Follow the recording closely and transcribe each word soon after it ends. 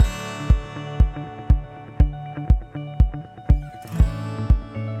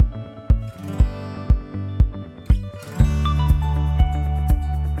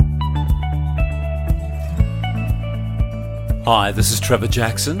Hi, this is Trevor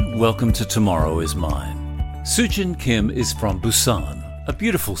Jackson. Welcome to Tomorrow is Mine. Soojin Kim is from Busan, a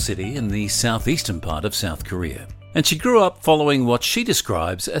beautiful city in the southeastern part of South Korea. And she grew up following what she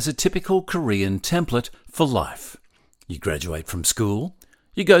describes as a typical Korean template for life. You graduate from school,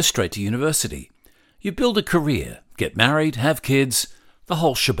 you go straight to university, you build a career, get married, have kids, the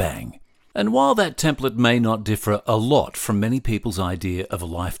whole shebang. And while that template may not differ a lot from many people's idea of a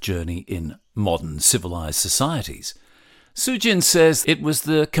life journey in modern civilized societies, Soojin says it was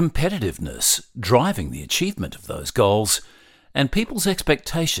the competitiveness driving the achievement of those goals and people's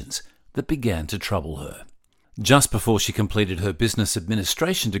expectations that began to trouble her. Just before she completed her business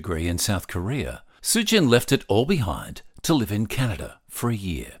administration degree in South Korea, Soojin left it all behind to live in Canada for a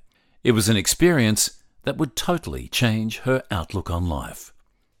year. It was an experience that would totally change her outlook on life.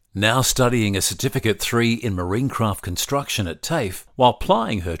 Now studying a Certificate 3 in Marine Craft Construction at TAFE, while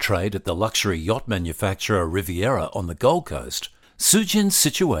plying her trade at the luxury yacht manufacturer Riviera on the Gold Coast, Soojin's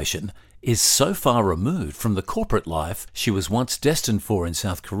situation is so far removed from the corporate life she was once destined for in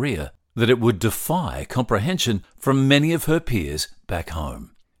South Korea that it would defy comprehension from many of her peers back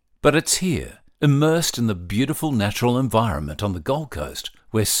home. But it's here, immersed in the beautiful natural environment on the Gold Coast,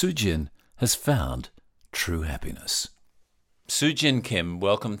 where Soojin has found true happiness. Soojin Kim,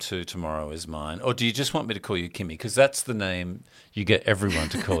 welcome to Tomorrow is Mine. Or do you just want me to call you Kimmy? Because that's the name you get everyone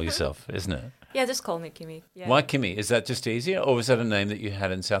to call yourself, isn't it? Yeah, just call me Kimmy. Yeah. Why Kimmy? Is that just easier? Or was that a name that you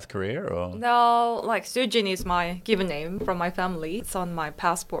had in South Korea? Or No, like Soojin is my given name from my family. It's on my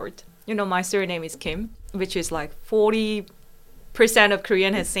passport. You know, my surname is Kim, which is like 40% of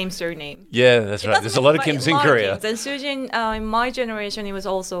Korean has same surname. Yeah, that's right. There's a lot of Kims in Korea. And Soojin, in my generation, it was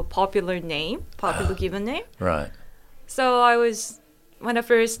also a popular name, popular given name. Right. So when I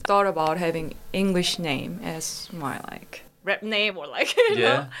first thought about having English name as my like rap name or like, you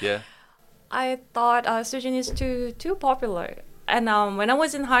know, I thought Soojin is too popular. And when I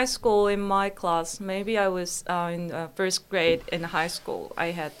was in high school in my class, maybe I was in first grade in high school,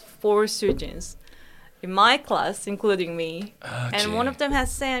 I had 4 Soojins in my class, including me. And one of them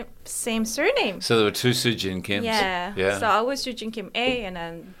has same surname. So there were 2 Soojin Kims? Yeah. So I was Soojin Kim A, and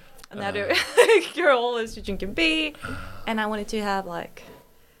then another girl is Soojin Kim B, and I wanted to have like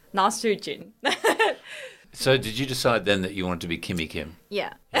not Soojin. So did you decide then that you wanted to be Kimmy Kim?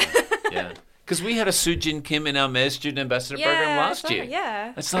 Yeah. Yeah. Because we had a Soojin Kim in our Mayor's Student Ambassador program last year.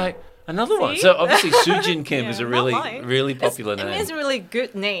 Yeah. It's like another one. So obviously Soojin Kim is a really popular name. It's a really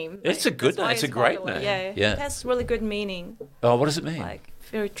good name. It's a good name. It's a great name. Yeah. It has really good meaning. Oh, what does it mean? Like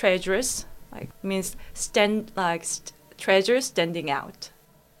very treacherous. Like means treasure standing out.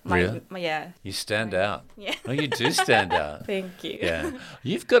 Really? Yeah. You stand out. Yeah. Oh, you do stand out. Thank you. Yeah.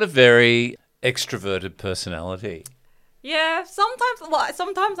 You've got a very extroverted personality. Yeah.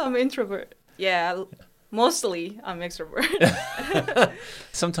 Sometimes I'm introvert. Yeah. Mostly I'm extrovert.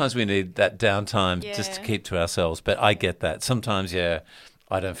 Sometimes we need that downtime just to keep to ourselves. But I get that. Sometimes, I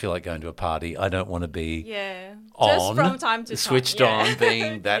don't feel like going to a party. I don't want to be on, just from time to time. Switched on,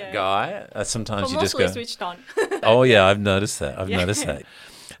 being that guy. Sometimes but you just mostly go. Switched on. Oh, yeah, I've noticed that. I've noticed that.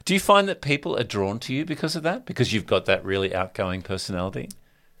 Do you find that people are drawn to you because of that? Because you've got that really outgoing personality?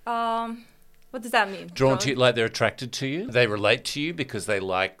 What does that mean? Drawn to you, like they're attracted to you? They relate to you because they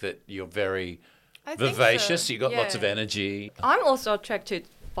like that you're very vivacious, so. you've got lots of energy. I'm also attracted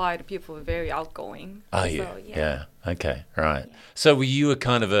by the people who are very outgoing. Are you? So, yeah. Okay, right. Yeah. So were you a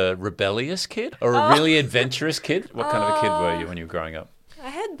kind of a rebellious kid or a really adventurous kid? What kind of a kid were you when you were growing up? I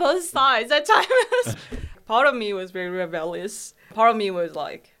had both sides at times. Part of me was very rebellious. Part of me was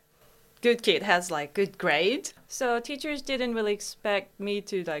like, good kid, has like good grade. So teachers didn't really expect me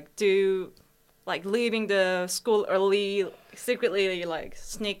to like do, like leaving the school early, secretly like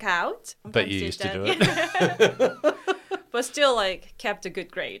sneak out. But you used to do it. But still like kept a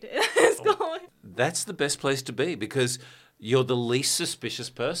good grade in school. That's the best place to be because you're the least suspicious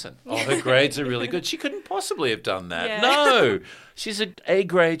person. Oh, her grades are really good. She couldn't possibly have done that. Yeah. No, she's an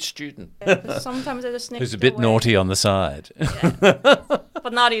A-grade student. Sometimes I just sneak who's a bit naughty on the side. Yeah.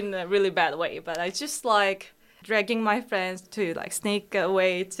 But not in a really bad way. But I just like dragging my friends to like sneak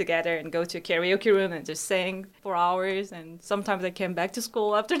away together and go to a karaoke room and just sing for hours. And sometimes I came back to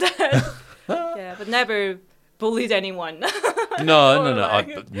school after that. Yeah, but never bullied anyone. No.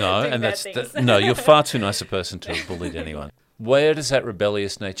 And that's no. You're far too nice a person to have bullied anyone. Where does that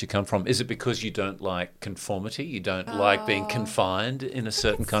rebellious nature come from? Is it because you don't like conformity? You don't like being confined in a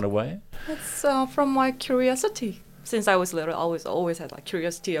certain kind of way? It's from my curiosity. Since I was little, I always had like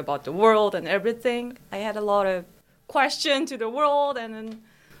curiosity about the world and everything. I had a lot of questions to the world, and then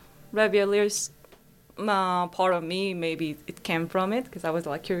rebellious part of me, maybe it came from it because I was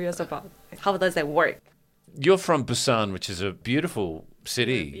like curious about how does that work. You're from Busan, which is a beautiful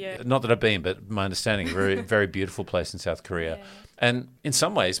city. Yeah. Not that I've been, but my understanding, a very, very beautiful place in South Korea. Yeah. And in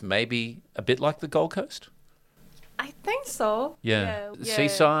some ways, maybe a bit like the Gold Coast. I think so. Yeah.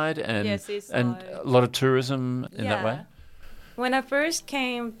 Seaside and seaside. and a lot of tourism in that way. When I first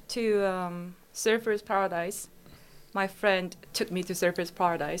came to Surfers Paradise, my friend took me to Surfers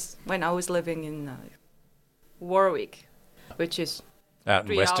Paradise when I was living in Warwick, which is out in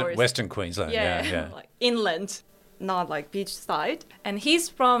 3 hours. Western Queensland. Yeah. Like inland, not like beachside. And he's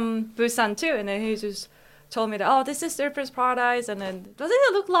from Busan too, and then he just told me that, oh, this is Surfers Paradise, and then doesn't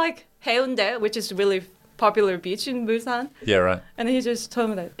it look like Haeundae, which is really popular beach in Busan? Yeah, right. And he just told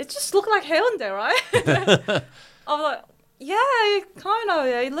me that it just looked like Haeundae, right? I was like, yeah, it kind of.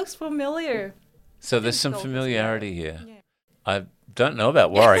 Yeah, it looks familiar. So there's some familiarity here. Yeah. I don't know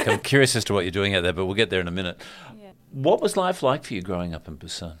about Warwick. I'm curious as to what you're doing out there, but we'll get there in a minute. Yeah. What was life like for you growing up in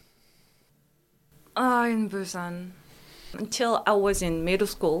Busan? In Busan, until I was in middle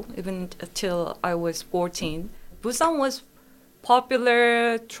school, even until I was 14, Busan was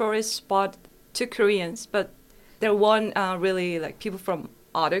popular tourist spot to Koreans, but there weren't really like people from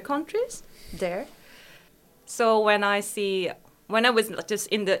other countries there. So when I was just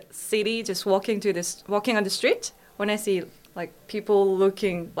in the city, just walking on the street, when I see like people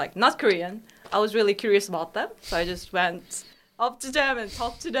looking like not Korean, I was really curious about them. So I just went up to them and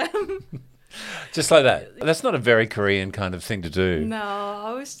talked to them. Just like that. That's not a very Korean kind of thing to do. No,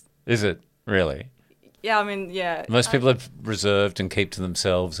 I was. Is it really? Yeah, I mean, yeah. Most people are reserved and keep to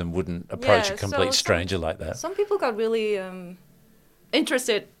themselves and wouldn't approach a complete stranger like that. Some people got really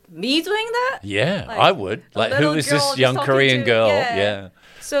interested me doing that. Yeah, like, I would. Like, who is this young Korean girl? Yeah.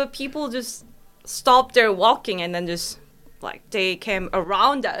 So people just stopped their walking and then just like they came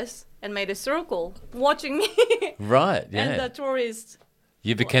around us and made a circle watching me. Right, yeah. And the tourists.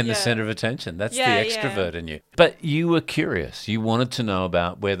 You became the center of attention. That's the extrovert in you. But you were curious. You wanted to know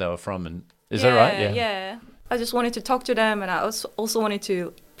about where they were from. And is that right? Yeah. I just wanted to talk to them, and I also wanted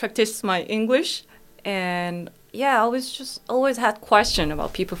to practice my English. And I always had question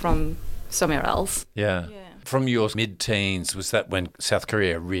about people from somewhere else. Yeah. From your mid-teens, was that when South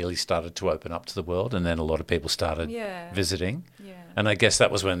Korea really started to open up to the world, and then a lot of people started visiting? Yeah. And I guess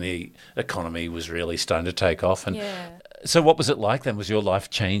that was when the economy was really starting to take off. And so what was it like then? Was your life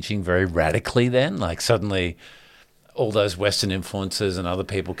changing very radically then? Like suddenly all those Western influences and other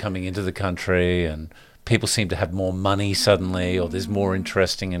people coming into the country, and people seem to have more money suddenly, or there's more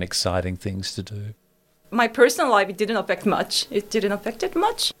interesting and exciting things to do? My personal life, it didn't affect much.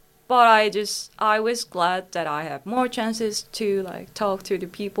 But I was glad that I have more chances to like talk to the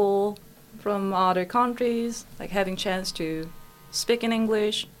people from other countries, like having chance to speak in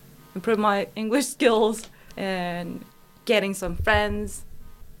English, improve my English skills, and getting some friends,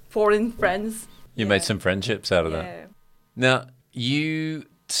 foreign friends. You made some friendships out of that. Now, you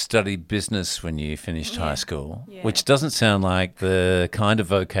studied business when you finished high school, which doesn't sound like the kind of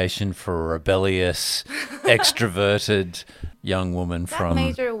vocation for a rebellious, extroverted young woman from Korea.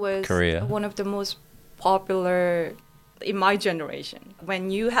 That major was one of the most popular in my generation.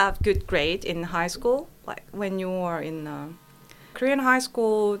 When you have good grade in high school, like when you are in Korean high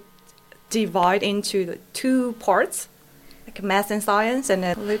school, divide into the two parts, like math and science and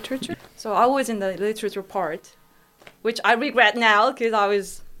then literature. So I was in the literature part, which I regret now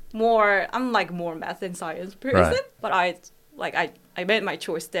because I'm like more math and science person. Right. But I made my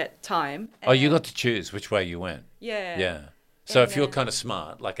choice that time. Oh, you got to choose which way you went. Yeah. Yeah. So if you're kind of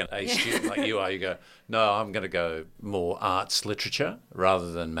smart, like an A student like you are, you go, no, I'm going to go more arts literature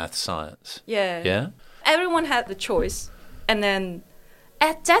rather than math science. Yeah. Yeah? Everyone had the choice. And then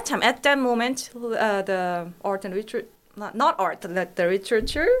at that moment, the art and literature, not art, the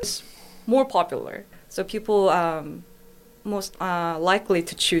literature is more popular. So people most likely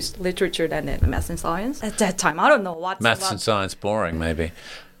to choose literature than math and science. At that time, I don't know what. Maths and science boring, maybe.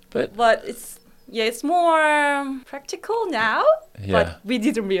 But it's more practical now, but we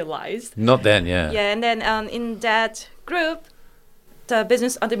didn't realize. Not then, yeah. Yeah, and then in that group, the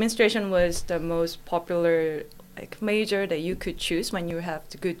business administration was the most popular major that you could choose when you have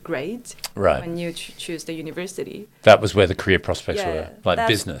the good grades. Right. When you choose the university. That was where the career prospects were, like the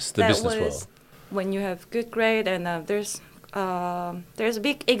business world. When you have good grade, and there's a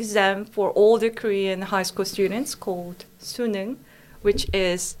big exam for all the Korean high school students called 수능, which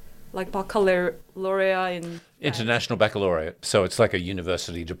is like baccalaureate in international baccalaureate. So it's like a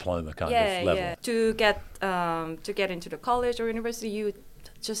university diploma kind of level. Yeah. To get into the college or university, you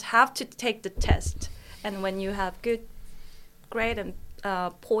just have to take the test, and when you have good grade and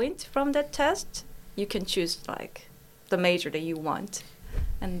point from that test, you can choose like the major that you want.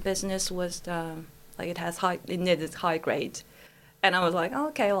 And business was like it needed high grade. And I was like, oh,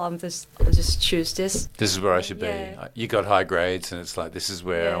 okay, well, I'll just choose this. This is where I should be. You got high grades, and it's like, this is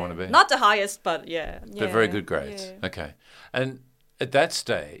where I want to be. Not the highest, but But very good grades. Yeah. Okay. And at that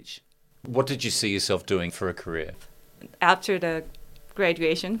stage, what did you see yourself doing for a career? After the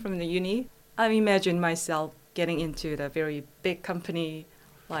graduation from the uni, I imagined myself getting into the very big company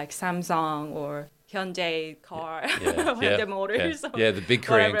like Samsung or Hyundai car, Hyundai Motors. Yeah, the big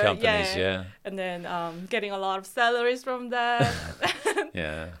Korean companies, And then getting a lot of salaries from that.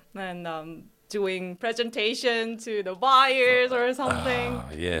 And doing presentation to the buyers or something. Oh,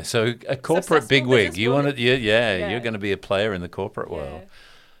 yeah. So a corporate bigwig. You wanted, you're going to be a player in the corporate world.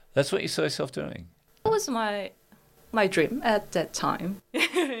 That's what you saw yourself doing. It was my dream at that time.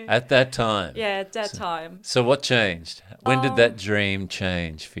 At that time? Yeah, at that time. So what changed? When did that dream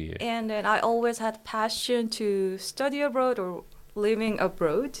change for you? And then I always had passion to study abroad or living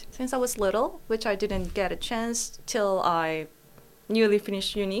abroad since I was little, which I didn't get a chance till I newly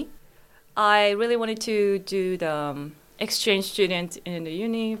finished uni. I really wanted to do the exchange student in the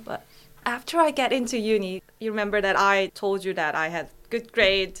uni, but after I get into uni, you remember that I told you that I had good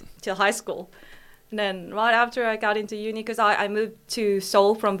grade till high school. And then right after I got into uni, because I moved to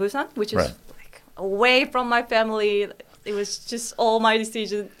Seoul from Busan, which is like away from my family. It was just all my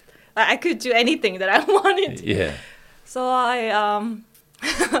decision. I could do anything that I wanted. Yeah. So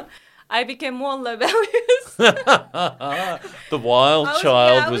I became more rebellious. The wild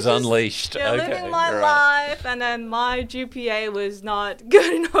child was unleashed. Living my life, and then my GPA was not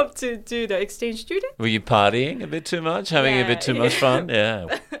good enough to do the exchange student. Were you partying a bit too much, having a bit too much fun?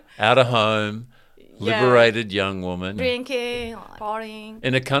 Yeah. Out of home, liberated young woman. Drinking, partying.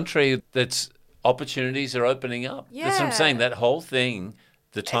 In a country that's opportunities are opening up. Yeah. That's what I'm saying. That whole thing,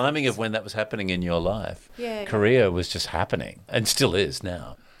 the timing of when that was happening in your life, Korea was just happening and still is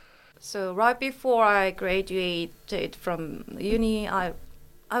now. So right before I graduated from uni, I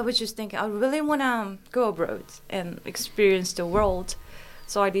was just thinking, I really want to go abroad and experience the world.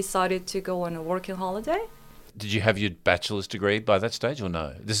 So I decided to go on a working holiday. Did you have your bachelor's degree by that stage or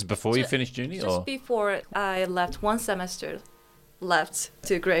no? This is before you finished uni? Just before I left, one semester left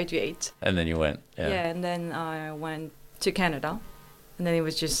to graduate. And then you went? Yeah, and then I went to Canada. And then I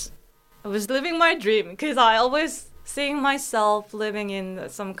was living my dream because I always seeing myself living in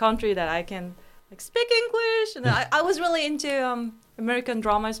some country that I can speak English. And I was really into American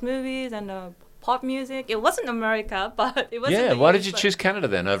dramas, movies, and pop music. It wasn't America, but it was. Yeah, why did you choose Canada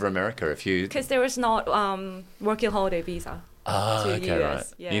then over America? Because there was not working holiday visa. Okay, right.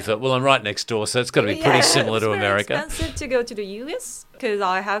 Yeah. You thought, well, I'm right next door, so it's got to be pretty similar to America. It's expensive to go to the US because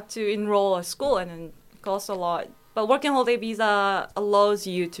I have to enroll a school and it costs a lot. But working holiday visa allows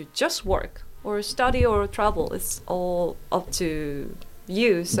you to just work or study or travel. It's all up to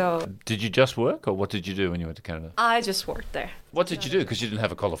you. So did you just work, or what did you do when you went to Canada? I just worked there. What did you do? Because you didn't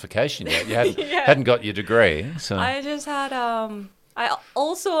have a qualification yet. You hadn't got your degree. So I just had I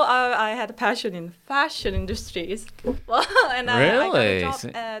had a passion in fashion industries. And really? I got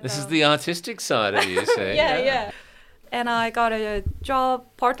a job this is the artistic side of you, see? yeah. And I got a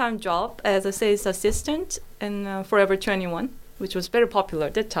part-time job as a sales assistant in Forever 21, which was very popular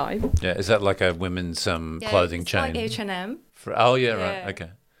at that time. Yeah, is that like a women's clothing chain? Like H&M. Right, okay.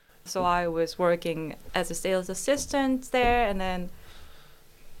 So I was working as a sales assistant there, and then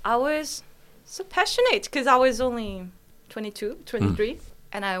I was so passionate because I was only 22, 23,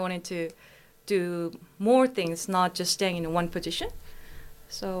 and I wanted to do more things, not just staying in one position.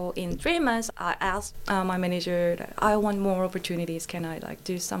 So in 3 months, I asked my manager that I want more opportunities. Can I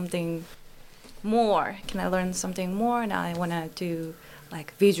do something more? Can I learn something more? And I want to do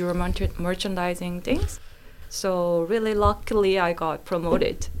visual merchandising things. So really luckily, I got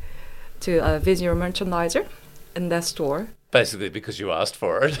promoted to a visual merchandiser in that store. Basically because you asked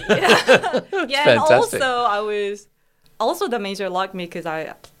for it. Yeah, and also the manager liked me because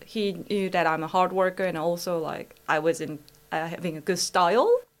he knew that I'm a hard worker, and also I was in having a good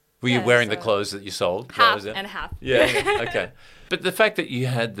style. Were you wearing the clothes that you sold? Half and half. Yeah, okay. But the fact that you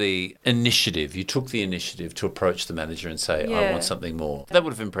had the initiative, you took the initiative to approach the manager and say, I want something more, that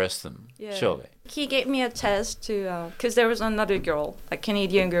would have impressed them, surely. He gave me a test to, because there was another girl, a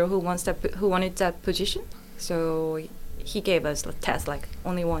Canadian girl who wanted that position. So he gave us a test,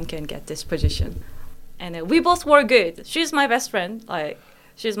 only one can get this position. And we both were good. She's my best friend,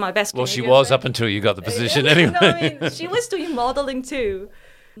 she's my best Well, Canadian she was friend. up until you got the position anyway. No, she was doing modeling too.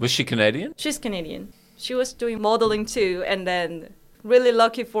 Was she Canadian? She's Canadian. She was doing modeling too, and then really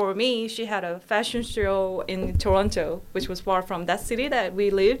lucky for me, she had a fashion show in Toronto, which was far from that city that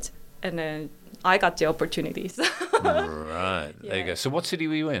we lived, and then I got the opportunities. Right. There you go. So what city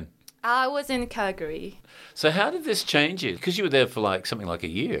were you in? I was in Calgary. So how did this change you? Because you were there for like something like a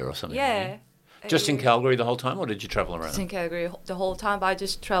year or something. Yeah. Just in Calgary the whole time, or did you travel around? Just in Calgary the whole time, but I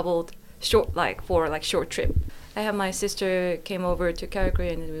just traveled short trip. I had my sister came over to Calgary,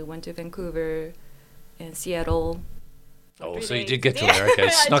 and then we went to Vancouver and Seattle. Oh, so you did get to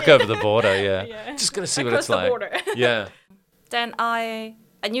America. Snuck over the border, yeah. Just going to see what it's like. Border. Yeah. Then I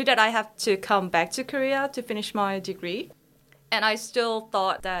knew that I have to come back to Korea to finish my degree. And I still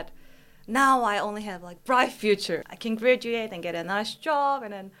thought that now I only have like bright future. I can graduate and get a nice job,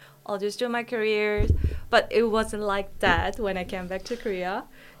 and then I'll just do my career. But it wasn't like that when I came back to Korea,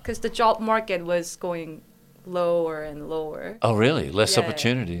 because the job market was going lower and lower. Oh, really? Less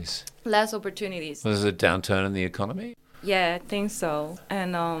opportunities? Less opportunities. Was it a downturn in the economy? Yeah, I think so.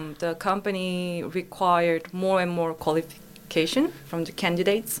 And the company required more and more qualification from the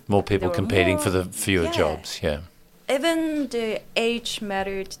candidates. More people competing for the fewer jobs, yeah. Even the age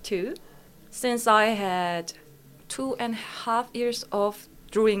mattered too. Since I had 2.5 years off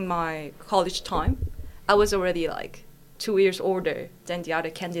during my college time, I was already like 2 years older than the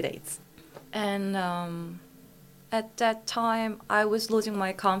other candidates. And at that time, I was losing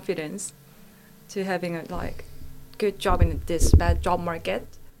my confidence to having a like good job in this bad job market.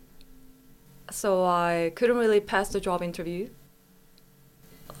 So I couldn't really pass the job interview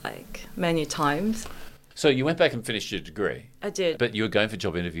like many times. So you went back and finished your degree? I did. But you were going for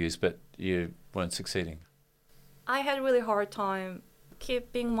job interviews, but you weren't succeeding? I had a really hard time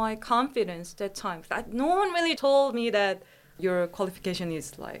keeping my confidence that time. No one really told me that your qualification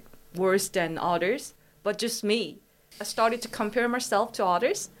is like worse than others, but just me. I started to compare myself to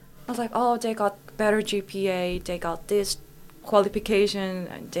others. I was like, oh, they got better GPA, they got this qualification,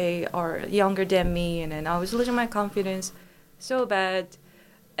 and they are younger than me. And then I was losing my confidence so bad.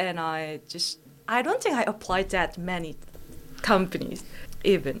 And I don't think I applied that many companies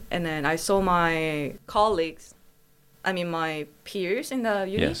even. And then I saw my colleagues, my peers in the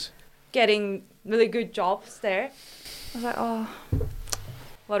uni, getting really good jobs there. I was like, oh,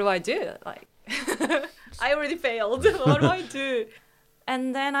 what do I do? Like, I already failed. What do I do?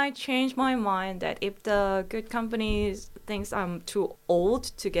 And then I changed my mind that if the good companies thinks I'm too old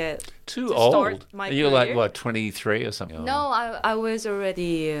to start my career. You're like, what, 23 or something? No, I was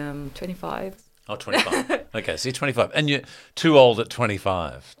already 25. Oh, 25. Okay, so you're 25. And you're too old at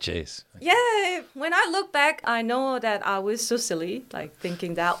 25. Jeez. Yeah, when I look back, I know that I was so silly, like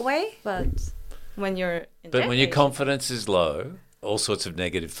thinking that way. But when you're when your confidence is low, all sorts of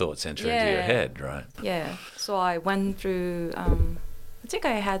negative thoughts enter into your head, right? Yeah. So I went through, I think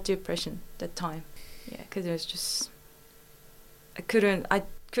I had depression that time. Yeah, because it was just, I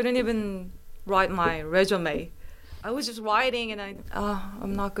couldn't even write my resume. I was just writing, and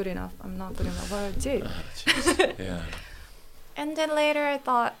I'm not good enough. I'm not good enough. What do I do? Yeah. And then later I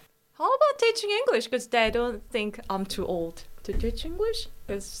thought, how about teaching English? Because they don't think I'm too old to teach English.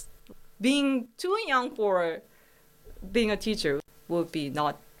 Because being too young for being a teacher would be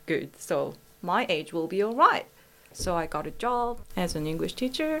not good. So my age will be all right. So I got a job as an English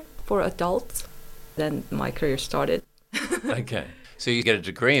teacher for adults. Then my career started. Okay. So you get a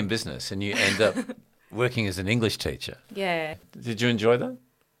degree in business and you end up working as an English teacher. Yeah. Did you enjoy that?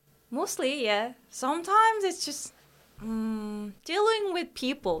 Mostly, yeah. Sometimes it's just dealing with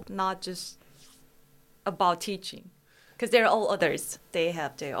people, not just about teaching. Because they're all others. They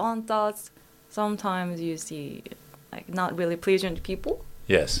have their own thoughts. Sometimes you see like not really pleasant people.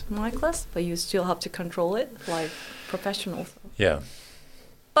 Yes. In my class, but you still have to control it like professionals. Yeah.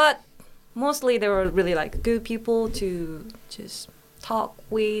 But mostly they were really like good people to just talk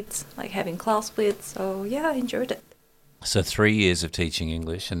with, like having class with. So yeah, I enjoyed it. So 3 years of teaching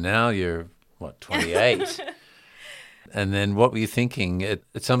English, and now you're, 28? And then what were you thinking? At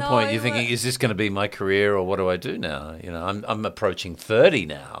some point you're thinking, is this going to be my career, or what do I do now? You know, I'm approaching 30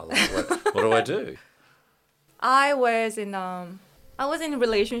 now. Like, what do I do? I was in a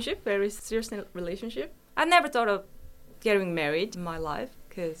relationship, very serious relationship. I never thought of getting married in my life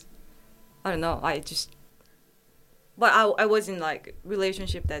because, I don't know, but I was in like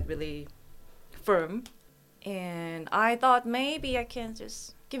relationship that really firm. And I thought maybe I can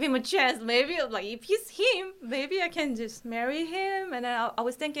just give him a chance. Maybe like if he's him, maybe I can just marry him. And then I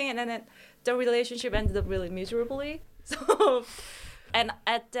was thinking, and then the relationship ended up really miserably. So, and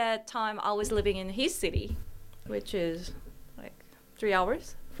at that time I was living in his city, which is like 3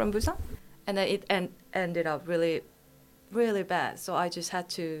 hours from Busan. And then it ended up really, really bad. So I just had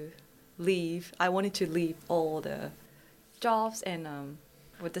to leave. I wanted to leave all the jobs and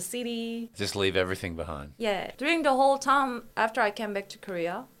with the city. Just leave everything behind. Yeah. During the whole time after I came back to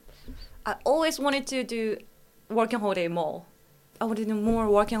Korea, I always wanted to do working holiday mall. I wanted to do more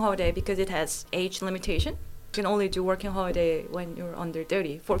working holiday because it has age limitation. You can only do working holiday when you're under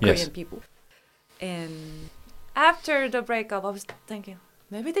 30 for Korean people. And after the breakup, I was thinking,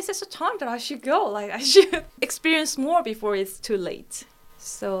 maybe this is a time that I should go. Like, I should experience more before it's too late.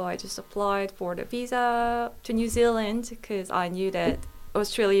 So I just applied for the visa to New Zealand because I knew that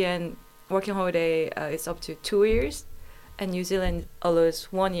Australian working holiday is up to 2 years and New Zealand allows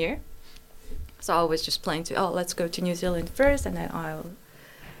 1 year. So I was just planning to, let's go to New Zealand first and then I'll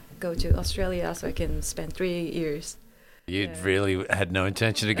go to Australia so I can spend 3 years. You really had no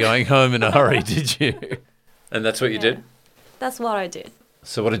intention of going home in a hurry, did you? And that's what you did? That's what I did.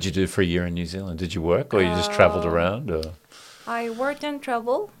 So what did you do for a year in New Zealand? Did you work or you just travelled around? Or? I worked and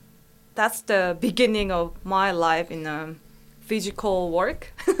traveled. That's the beginning of my life in physical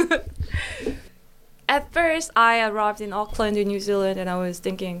work. At first, I arrived in Auckland, in New Zealand, and I was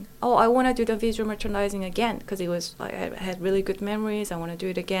thinking, I want to do the visual merchandising again because it was like I had really good memories. I want to do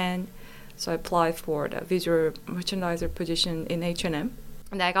it again. So I applied for the visual merchandiser position in H&M.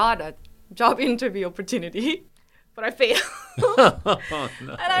 And I got a job interview opportunity, but I failed. Oh,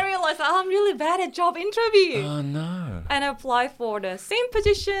 no. And I realized I'm really bad at job interview. Oh, no. And I applied for the same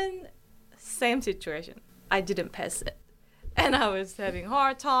position, same situation. I didn't pass it. And I was having a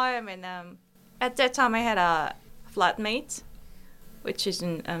hard time. And at that time, I had a flatmate, which is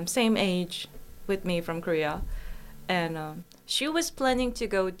in same age with me from Korea. And she was planning to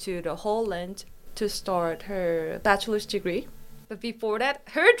go to the Holland to start her bachelor's degree. But before that,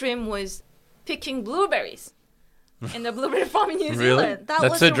 her dream was picking blueberries in the blueberry farm in New Zealand. Really?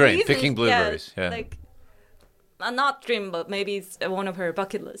 That's her dream, reason. picking blueberries. Yeah. Like, not dream, but maybe it's one of her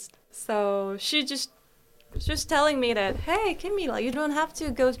bucket list. So she just telling me that, hey, Kimmy, like, you don't have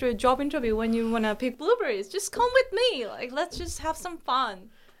to go through a job interview when you want to pick blueberries. Just come with me. Like, let's just have some fun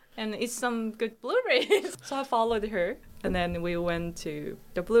and eat some good blueberries. So I followed her. And then we went to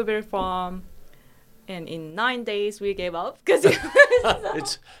the blueberry farm. And in 9 days, we gave up because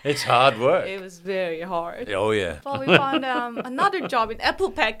it's hard work. It was very hard. Oh, yeah. But we found another job in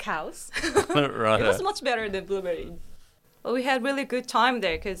Apple Pack House. Right. It was much better than blueberry. But we had really good time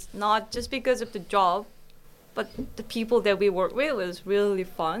there because not just because of the job, but the people that we worked with was really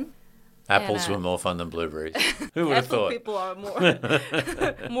fun. Apples were more fun than blueberries. Who would have Apple thought? people are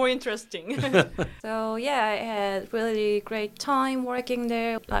more interesting. So yeah, I had really great time working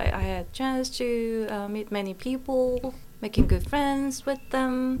there. I had a chance to meet many people, making good friends with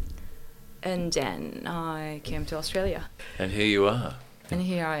them. And then I came to Australia. And here you are. And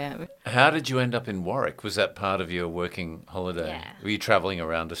here I am. How did you end up in Warwick? Was that part of your working holiday? Yeah. Were you travelling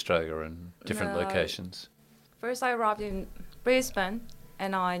around Australia and different locations? First I arrived in Brisbane.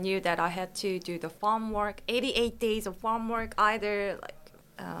 And I knew that I had to do the farm work, 88 days of farm work, either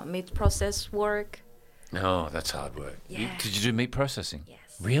like meat process work. Oh, that's hard work. Yeah. Did you do meat processing? Yes.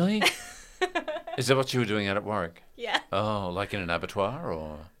 Really? Is that what you were doing out at Warwick? Yeah. Oh, like in an abattoir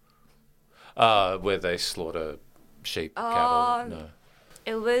or where they slaughter sheep, cattle? No.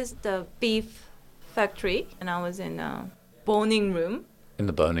 It was the beef factory, and I was in a boning room. In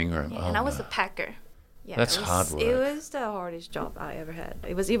the boning room? Yeah, and I was a packer. Yeah, that's hard work. It was the hardest job I ever had.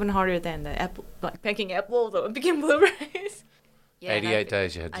 It was even harder than the apple, like picking apples or picking blueberries. Yeah, 88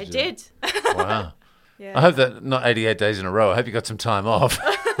 days you had to do. I did. Wow. Yeah. I hope that not 88 days in a row. I hope you got some time off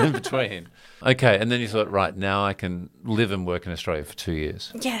in between. Okay, and then you thought, right, now I can live and work in Australia for 2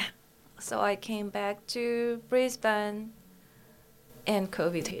 years. Yeah. So I came back to Brisbane and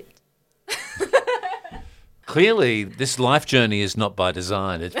COVID hit. Clearly, this life journey is not by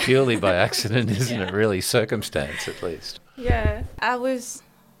design. It's purely by accident, isn't it? Really, circumstance at least. Yeah, I was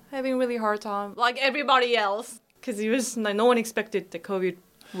having a really hard time, like everybody else, because it was like, no one expected the COVID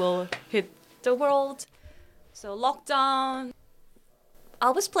will hit the world. So lockdown.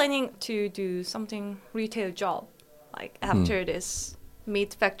 I was planning to do something retail job, like after this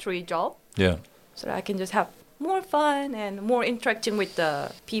meat factory job. Yeah. So that I can just have more fun and more interaction with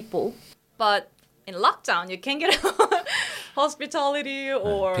the people. But in lockdown, you can't get hospitality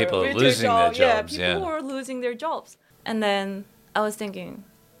or people are retail losing job. their jobs. Yeah, people are losing their jobs. And then I was thinking,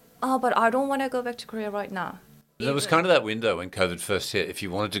 but I don't want to go back to Korea right now. There was kind of that window when COVID first hit. If you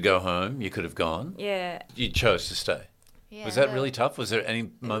wanted to go home, you could have gone. Yeah. You chose to stay. Yeah, was that really tough? Was there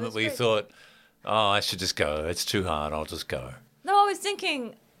any moment where you thought, I should just go. It's too hard. I'll just go. No, I was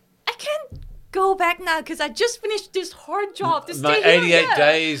thinking, I can't go back now because I just finished this hard job to My stay 88 here. Yeah.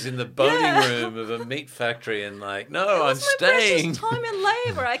 days in the boning room of a meat factory and no, I'm staying. It was my precious time and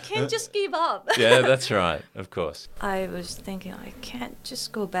labor. I can't just give up. Yeah, that's right. Of course. I was thinking, I can't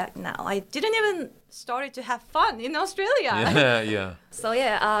just go back now. I didn't even started to have fun in Australia. Yeah. So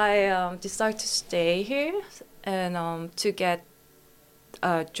yeah, I decided to stay here and to get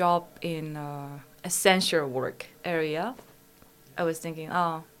a job in essential work area, I was thinking,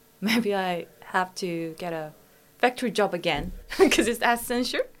 oh, maybe I have to get a factory job again because it's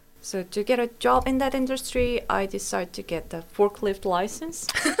essential. So to get a job in that industry, I decided to get the forklift license.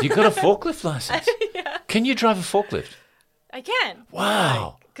 You got a forklift license? Yeah. Can you drive a forklift? I can.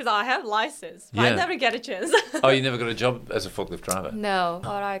 Wow. Because I have license, but I never get a chance. Oh, you never got a job as a forklift driver? No,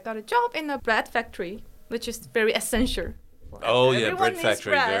 but I got a job in a bread factory, which is very essential. Oh, yeah, bread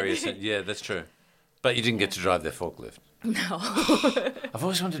factory, very essential. Yeah, that's true. But you didn't get to drive their forklift? No. I've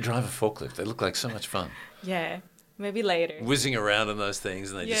always wanted to drive a forklift. They look like so much fun. Yeah, maybe later. Whizzing around in those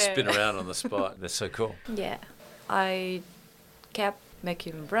things and they just spin around on the spot. They're so cool. Yeah. I kept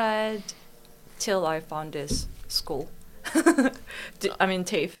making bread till I found this school. I mean,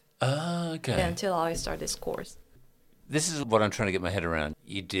 TAFE. Oh, okay. Yeah, until I started this course. This is what I'm trying to get my head around.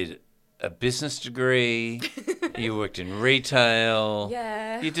 You did a business degree. You worked in retail.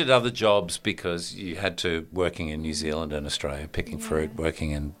 Yeah. You did other jobs because you had to, working in New Zealand and Australia, picking fruit,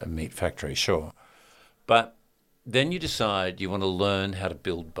 working in a meat factory, sure. But then you decide you want to learn how to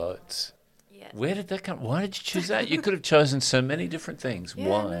build boats. Yeah. Where did that come? Why did you choose that? You could have chosen so many different things. Yeah,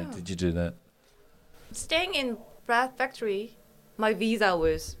 Why did you do that? Staying in bread factory, my visa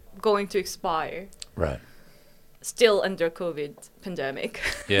was going to expire. Right. Still under COVID pandemic.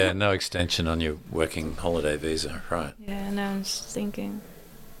 Yeah, no extension on your working holiday visa, right? Yeah, and I was thinking,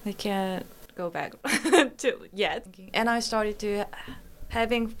 I can't go back to yet. And I started to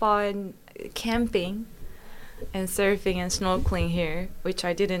having fun camping and surfing and snorkeling here, which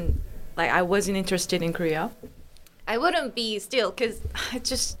I didn't, I wasn't interested in Korea. I wouldn't be still, because it's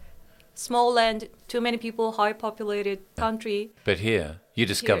just small land, too many people, high populated country. But here, you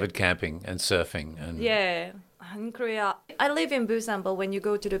discovered camping and surfing. And yeah. In Korea, I live in Busan, but when you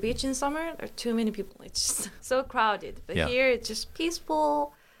go to the beach in summer, there are too many people. It's just so crowded. But here, it's just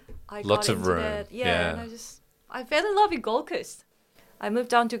peaceful. Lots of room. And I fell in love with Gold Coast. I moved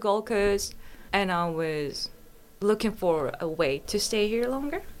down to Gold Coast, and I was looking for a way to stay here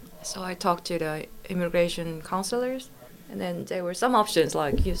longer. So I talked to the immigration counselors, and then there were some options,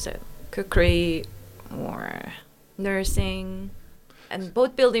 like you said, cookery or nursing, and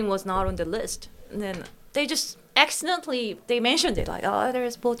boat building was not on the list. And then they just accidentally, they mentioned it, like, oh,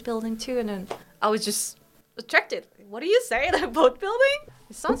 there's boat building too. And then I was just attracted. What do you say, that boat building?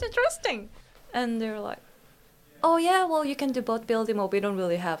 It sounds interesting. And they were like, oh yeah, well, you can do boat building, but we don't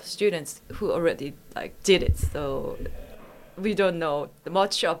really have students who already did it. So we don't know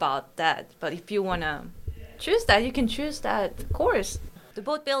much about that. But if you want to choose that, you can choose that course. The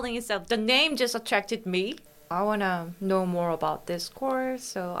boat building itself, the name just attracted me. I want to know more about this course.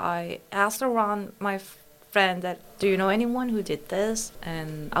 So I asked around my friend that, do you know anyone who did this?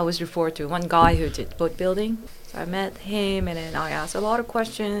 And I was referred to one guy who did boat building. So I met him, and then I asked a lot of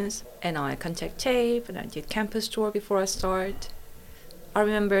questions, and I contacted TAFE, and I did campus tour before I start. I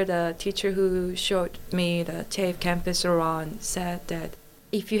remember the teacher who showed me the TAFE campus around said that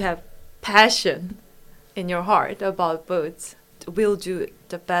if you have passion in your heart about boats, we'll do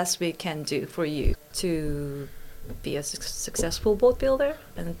the best we can do for you to be a successful boat builder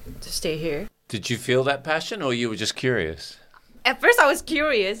and to stay here. Did you feel that passion, or you were just curious? At first I was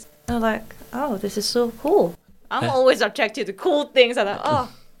curious. I was like, oh, this is so cool. I'm always attracted to cool things. And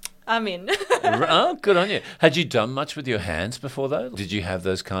I'm in. Oh, good on you. Had you done much with your hands before, though? Did you have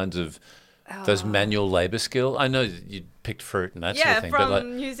those kinds of, those manual labour skill? I know you picked fruit and that sort of thing. Yeah,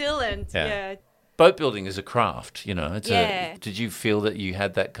 from New Zealand. Yeah. Boat building is a craft, you know. Did you feel that you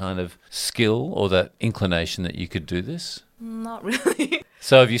had that kind of skill or that inclination that you could do this? Not really.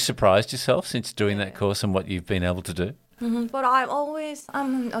 So have you surprised yourself since doing that course and what you've been able to do? Mm-hmm. But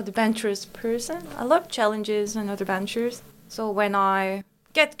I'm an adventurous person. I love challenges and adventures. So when I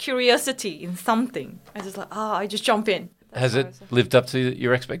get curiosity in something, I just jump in. Has it lived up to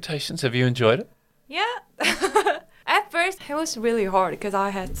your expectations? Have you enjoyed it? Yeah. At first, it was really hard because I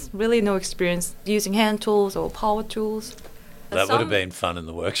had really no experience using hand tools or power tools. That would have been fun in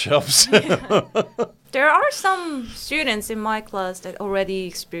the workshops. There are some students in my class that already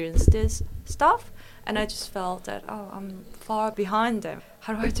experienced this stuff, and I just felt that, I'm far behind them.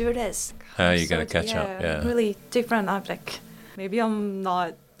 How do I do this? How are you going to catch up? Yeah, really different. I'm like, maybe I'm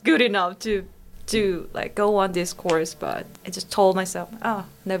not good enough to go on this course, but I just told myself,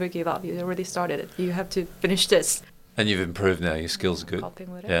 never give up. You already started it. You have to finish this. And you've improved now. Your skills are good. Coping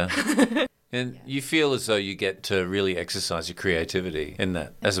with it. Yeah. And you feel as though you get to really exercise your creativity in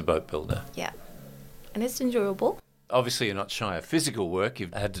that as a boat builder. Yeah. And it's enjoyable. Obviously, you're not shy of physical work.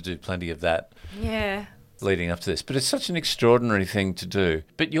 You've had to do plenty of that. Yeah. leading up to this, but it's such an extraordinary thing to do.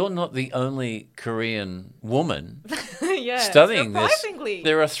 But you're not the only Korean woman studying this.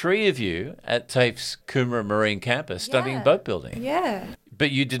 There are 3 of you at TAFE's Coomera Marine Campus studying boat building. Yeah.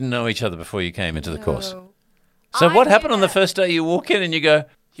 But you didn't know each other before you came into the course. So what happened on the first day you walk in and you go,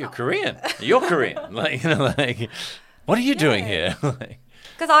 you're Korean. You're Korean. What are you doing here?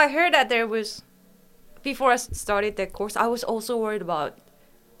 Because I heard that there was, before I started the course, I was also worried about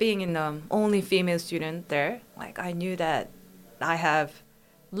being in the only female student there. I knew that I have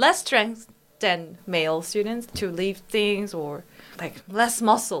less strength than male students to lift things, or less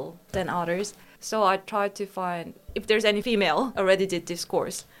muscle than others. So I tried to find if there's any female already did this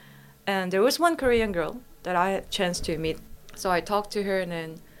course. And there was one Korean girl that I had a chance to meet. So I talked to her, and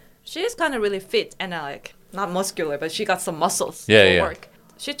then she's kind of really fit and not muscular, but she got some muscles for work.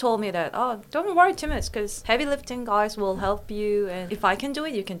 She told me that, don't worry too much, because heavy lifting guys will help you, and if I can do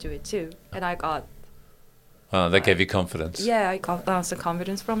it, you can do it too. And I got... that gave you confidence. Yeah, I got some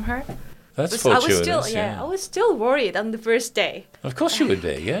confidence from her. That's fortuitous. I was still worried on the first day. Of course you would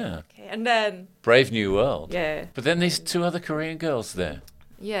be, yeah. Okay, and then... Brave new world. Yeah. But then these 2 other Korean girls there.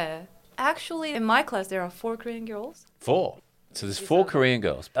 Yeah. Actually, in my class, there are 4 Korean girls. 4? So there's 4 Korean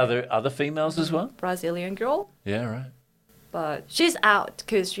girls. Are there other females as well? Brazilian girl. Yeah, right. But she's out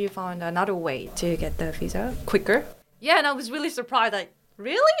because she found another way to get the visa quicker. Yeah, and I was really surprised.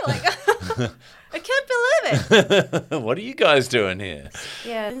 Really? I can't believe it. What are you guys doing here?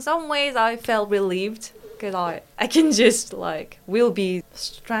 Yeah, in some ways I felt relieved because I can just we'll be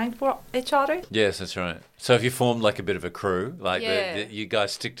strength for each other. Yes, that's right. So if you formed a bit of a crew, you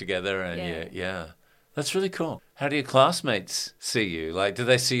guys stick together and yeah. That's really cool. How do your classmates see you? Do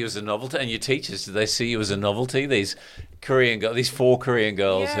they see you as a novelty? And your teachers, do they see you as a novelty? These 4 Korean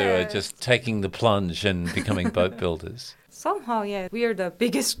girls who are just taking the plunge and becoming boat builders. Somehow, we are the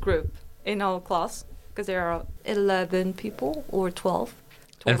biggest group in our class because there are 11 people or 12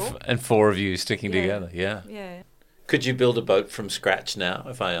 total. And 4 of you sticking together, yeah. Yeah. Could you build a boat from scratch now,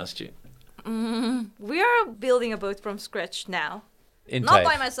 if I asked you? We are building a boat from scratch now. Not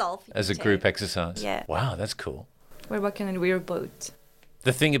by myself. As a group exercise? Yeah. Wow, that's cool. We're working on a rear boat.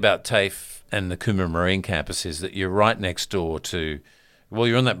 The thing about TAFE and the Coomera Marine Campus is that you're right next door to... Well,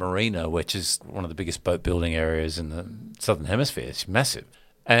 you're on that marina, which is one of the biggest boat building areas in the Southern Hemisphere. It's massive.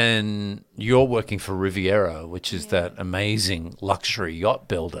 And you're working for Riviera, which is that amazing luxury yacht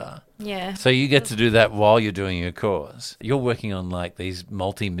builder. Yeah. So you get to do that while you're doing your course. You're working on these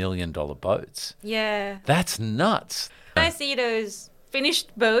multi-million-dollar boats. Yeah. That's nuts. When I see those finished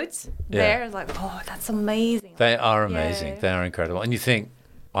boats there, it's that's amazing. They are amazing. They are incredible. And you think,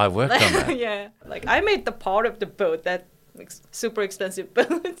 I worked on that. Yeah. I made the part of the boat that super expensive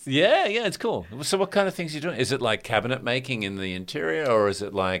boats. Yeah, it's cool. So what kind of things are you doing? Is it cabinet making in the interior, or is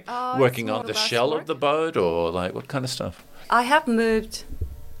it working on the shell of the boat, or what kind of stuff? I have moved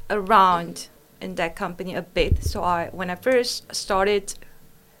around in that company a bit. So when I first started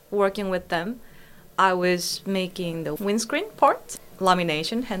working with them, I was making the windscreen part,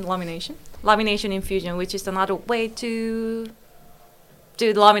 hand lamination infusion, which is another way to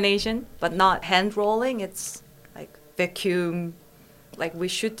do lamination, but not hand rolling. It's vacuum, we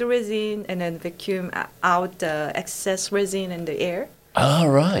shoot the resin and then vacuum out the excess resin in the air. Oh,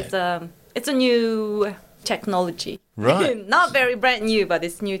 right. It's a new technology. Right. Not very brand new, but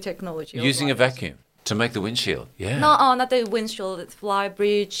it's new technology. Using a vacuum to make the windshield. Yeah. No, not the windshield. It's fly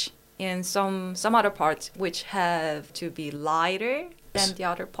bridge and some other parts which have to be lighter than the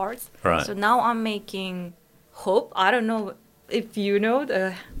other parts. Right. So now I'm making Hope. I don't know if you know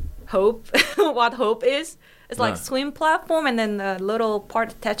the Hope, what Hope is. It's swim platform, and then the little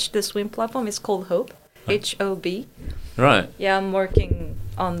part attached to the swim platform is called Hope, H-O-B. Right. Yeah, I'm working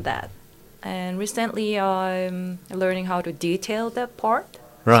on that. And recently I'm learning how to detail that part.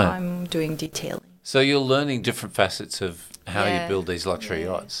 Right. So I'm doing detailing. So you're learning different facets of how you build these luxury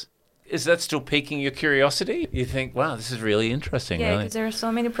yachts. Is that still piquing your curiosity? You think, wow, this is really interesting. Yeah, because there are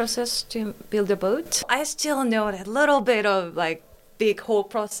so many processes to build a boat. I still know that little bit of big whole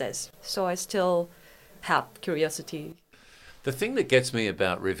process. So I still have curiosity. The thing that gets me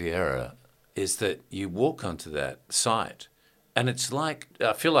about Riviera is that you walk onto that site and it's I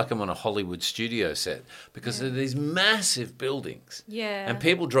feel like I'm on a Hollywood studio set because there are these massive buildings. Yeah. And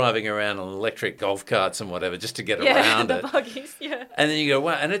people driving around on electric golf carts and whatever just to get around the it. buggies, yeah. And then you go,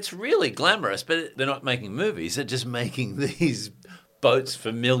 wow, and it's really glamorous, but they're not making movies. They're just making these boats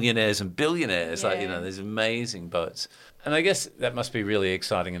for millionaires and billionaires. These amazing boats. And I guess that must be really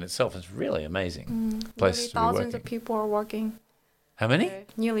exciting in itself. It's really amazing place to be working. Thousands of people are working. How many?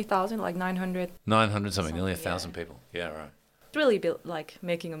 Nearly 1,000, 900. 900 something, nearly 1,000 people. Yeah, right. really built like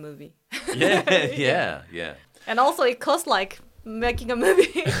making a movie. Yeah. And also it costs like making a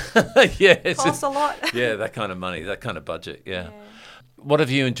movie. Yeah. Costs a lot. Yeah, that kind of money, that kind of budget, yeah. What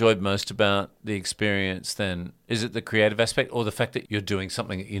have you enjoyed most about the experience then? Is it the creative aspect or the fact that you're doing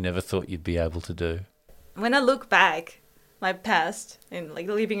something that you never thought you'd be able to do? When I look back, my past, in like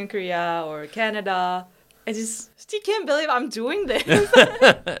living in Korea or Canada, I just still can't believe I'm doing this.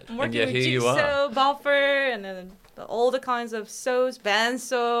 I'm working with jigsaw, buffer, and then all the kinds of sews,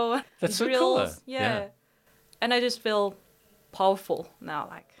 bandsaw, that's drills. So cool. Yeah. And I just feel powerful now,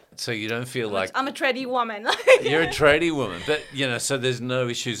 like. So you don't feel like... I'm a tradie woman. You're a tradie woman. But, so there's no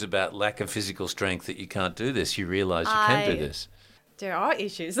issues about lack of physical strength that you can't do this. You realise you can do this. There are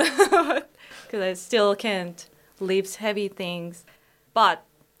issues. Because I still can't lift heavy things. But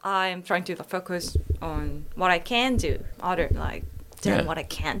I'm trying to focus on what I can do, than what I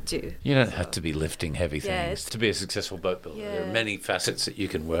can't do. You don't have to be lifting heavy things to be a successful boat builder. There are many facets that you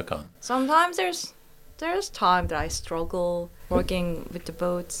can work on. Sometimes there's time that I struggle working with the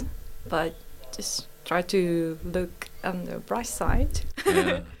boats, but just try to look on the bright side.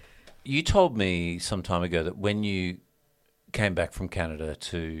 Yeah. You told me some time ago that when you came back from Canada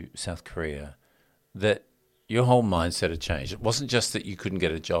to South Korea, that your whole mindset had changed. It wasn't just that you couldn't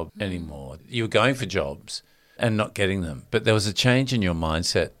get a job anymore. You were going for jobs and not getting them, but there was a change in your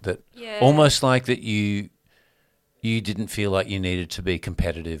mindset that almost like that you didn't feel like you needed to be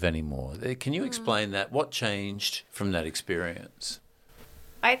competitive anymore. Can you explain that? What changed from that experience?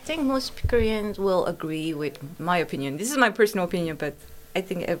 I think most Koreans will agree with my opinion. This is my personal opinion, but I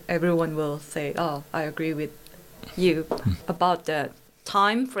think everyone will say, oh, I agree with you about the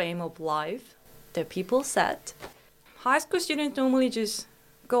time frame of life that people set. High school students normally just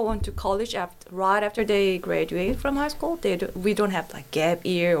go on to college right after they graduate from high school. We don't have like gap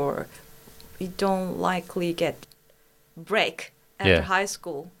year, or we don't likely get break after high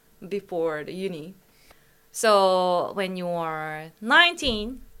school before the uni. So when you are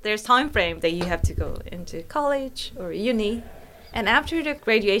 19, there's time frame that you have to go into college or uni, and after the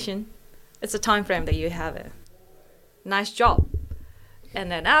graduation, it's a time frame that you have a nice job, and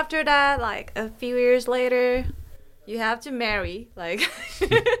then after that, like a few years later, you have to marry. Like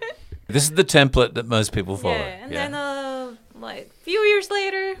this is the template that most people follow. And then like few years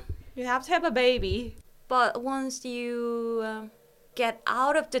later, you have to have a baby. But once you get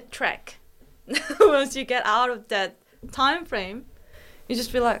out of the track, once you get out of that time frame, you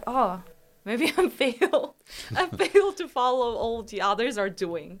just feel like, oh, maybe I failed to follow all the others are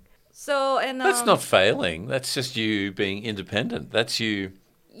doing. So that's not failing. That's just you being independent. That's you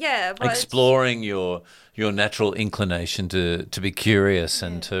exploring your natural inclination to be curious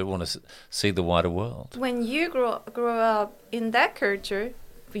and to want to see the wider world. When you grow up in that culture,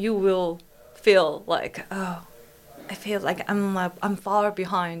 you will feel like, oh, I feel like I'm far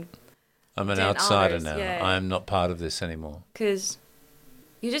behind. I'm an outsider now. I am not part of this anymore. Because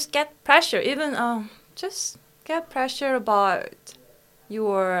you just get pressure, even just get pressure about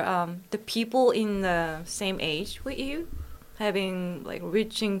your the people in the same age with you, having like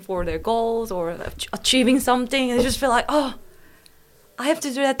reaching for their goals or achieving something, and you just feel like, oh, I have to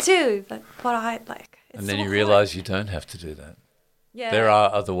do that too. But I like. And then you realize you don't have to do that. Yeah. There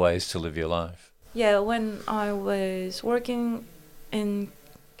are other ways to live your life. Yeah, when I was working in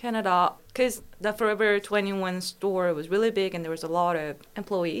Canada, because the Forever 21 store was really big and there was a lot of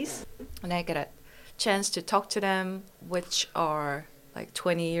employees, and I got a chance to talk to them, which are like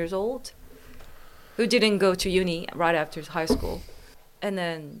 20 years old, who didn't go to uni right after high school. And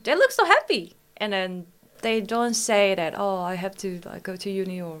then they look so happy. And then they don't say that, oh, I have to like go to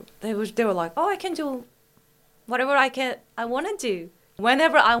uni, or they were like, oh, I can do whatever I want to do,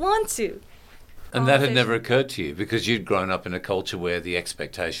 whenever I want to. And that had never occurred to you because you'd grown up in a culture where the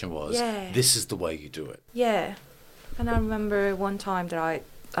expectation was, this is the way you do it. Yeah. And I remember one time that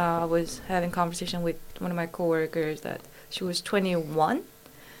I was having a conversation with one of my coworkers that she was 21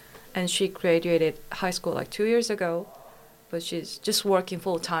 and she graduated high school like 2 years ago, but she's just working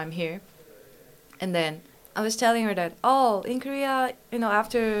full time here. And then I was telling her that, oh, in Korea,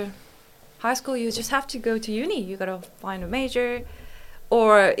 after high school, you just have to go to uni. You gotta find a major.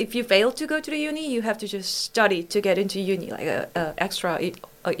 Or if you fail to go to the uni, you have to just study to get into uni, like a extra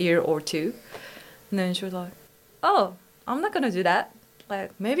a year or two. And then she was like, oh, I'm not going to do that.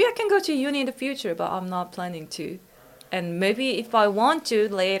 Like, maybe I can go to uni in the future, but I'm not planning to. And maybe if I want to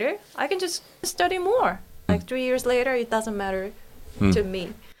later, I can just study more. Like 3 years later, it doesn't matter to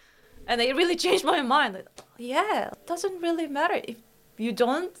me. And it really changed my mind. Like, yeah, it doesn't really matter. If you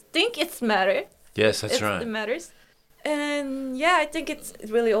don't think it's matter. Yes, that's right. It matters. And yeah, I think it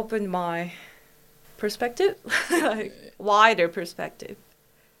really opened my perspective, like wider perspective.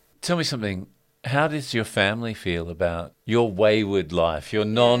 Tell me something. How does your family feel about your wayward life, your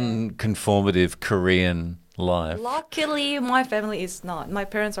non-conformative Korean life? Luckily, my family is not. My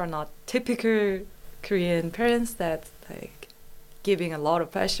parents are not typical Korean parents that like giving a lot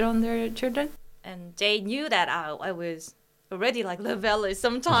of pressure on their children. And they knew that I was already like rebellious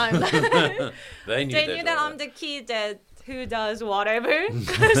sometimes. They knew that I'm the kid who does whatever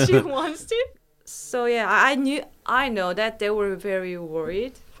she wants to. So yeah, I know that they were very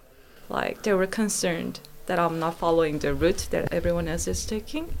worried. Like they were concerned that I'm not following the route that everyone else is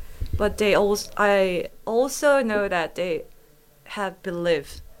taking. But I also know that they have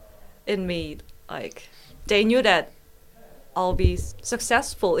belief in me. Like they knew that I'll be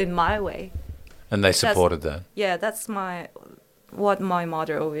successful in my way. And they supported that. Yeah, that's what my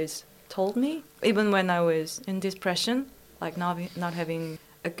mother always told me. Even when I was in depression, like not having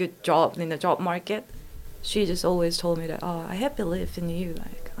a good job in the job market, she just always told me that, oh, I have belief in you.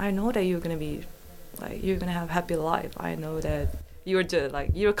 Like I know that you're gonna have a happy life. I know that you're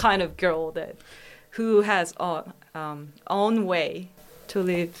kind of girl who has own way to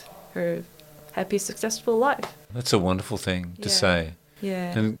live her happy, successful life. That's a wonderful thing to say.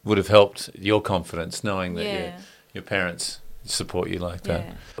 Yeah. And would have helped your confidence knowing that your parents support you like that.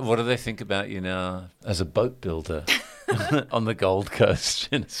 Yeah. What do they think about you now as a boat builder on the Gold Coast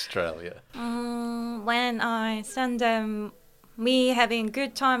in Australia? When I send them me having a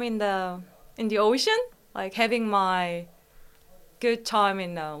good time in the ocean, like having my good time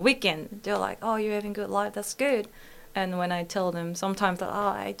in the weekend, they're like, oh, you're having good life, that's good. And when I tell them sometimes that, oh,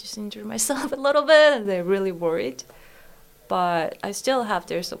 I just enjoy myself a little bit, they're really worried. But I still have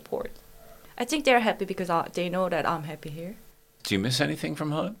their support. I think they're happy because they know that I'm happy here. Do you miss anything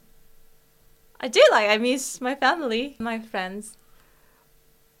from home? I do. I miss my family, my friends.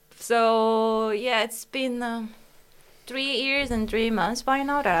 So, yeah, it's been 3 years and 3 months by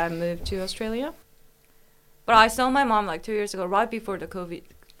now that I moved to Australia. But I saw my mom 2 years ago, right before the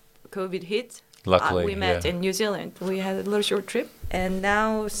COVID hit. Luckily, we met in New Zealand. We had a little short trip. And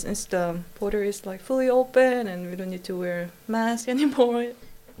now, since the border is fully open and we don't need to wear masks anymore,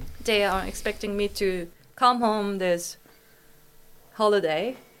 they are expecting me to come home this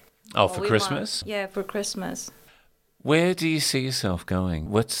holiday. Oh, for Christmas? Yeah, for Christmas. Where do you see yourself going?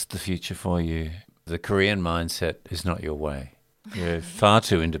 What's the future for you? The Korean mindset is not your way. You're far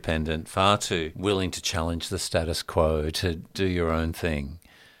too independent, far too willing to challenge the status quo, to do your own thing.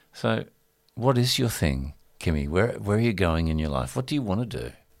 So what is your thing, Kimmy? Where are you going in your life? What do you want to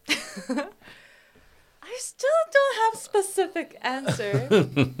do? I still don't have specific answer.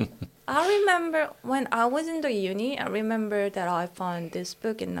 I remember when I was in the uni, I remember that I found this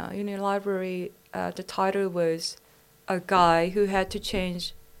book in the uni library. The title was A Guy Who Had to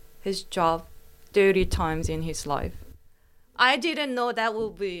Change His Job 30 Times in His Life. I didn't know that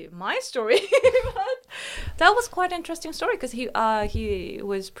would be my story, but that was quite an interesting story because he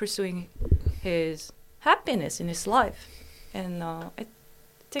was pursuing his happiness in his life. And I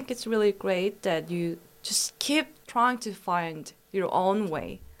think it's really great that you just keep trying to find your own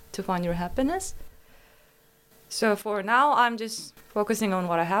way to find your happiness. So for now, I'm just focusing on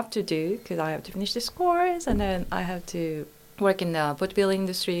what I have to do because I have to finish this course and then I have to work in the boatbuilding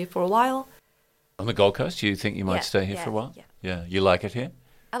industry for a while. On the Gold Coast, you think you might stay here for a while? Yeah. You like it here?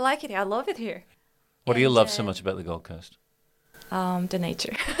 I like it here. I love it here. What do you love so much about the Gold Coast? The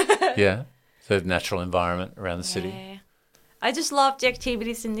nature. Yeah? The natural environment around the city? I just love the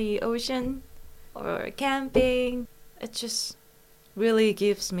activities in the ocean or camping. It just really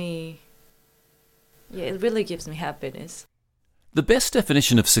gives me happiness. The best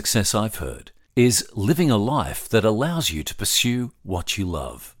definition of success I've heard is living a life that allows you to pursue what you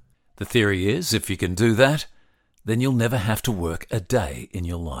love. The theory is, if you can do that, then you'll never have to work a day in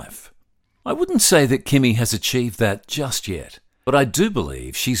your life. I wouldn't say that Kimmy has achieved that just yet, but I do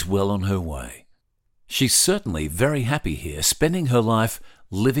believe she's well on her way. She's certainly very happy here, spending her life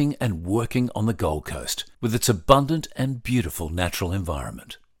living and working on the Gold Coast with its abundant and beautiful natural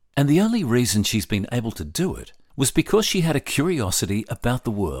environment. And the only reason she's been able to do it was because she had a curiosity about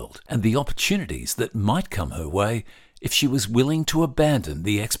the world and the opportunities that might come her way if she was willing to abandon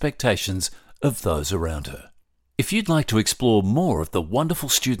the expectations of those around her. If you'd like to explore more of the wonderful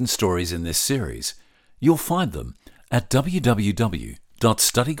student stories in this series, you'll find them at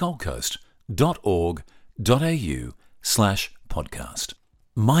www.studygoldcoast.org.au/podcast.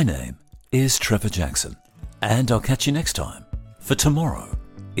 My name is Trevor Jackson, and I'll catch you next time, for tomorrow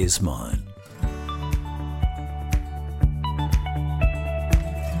is mine.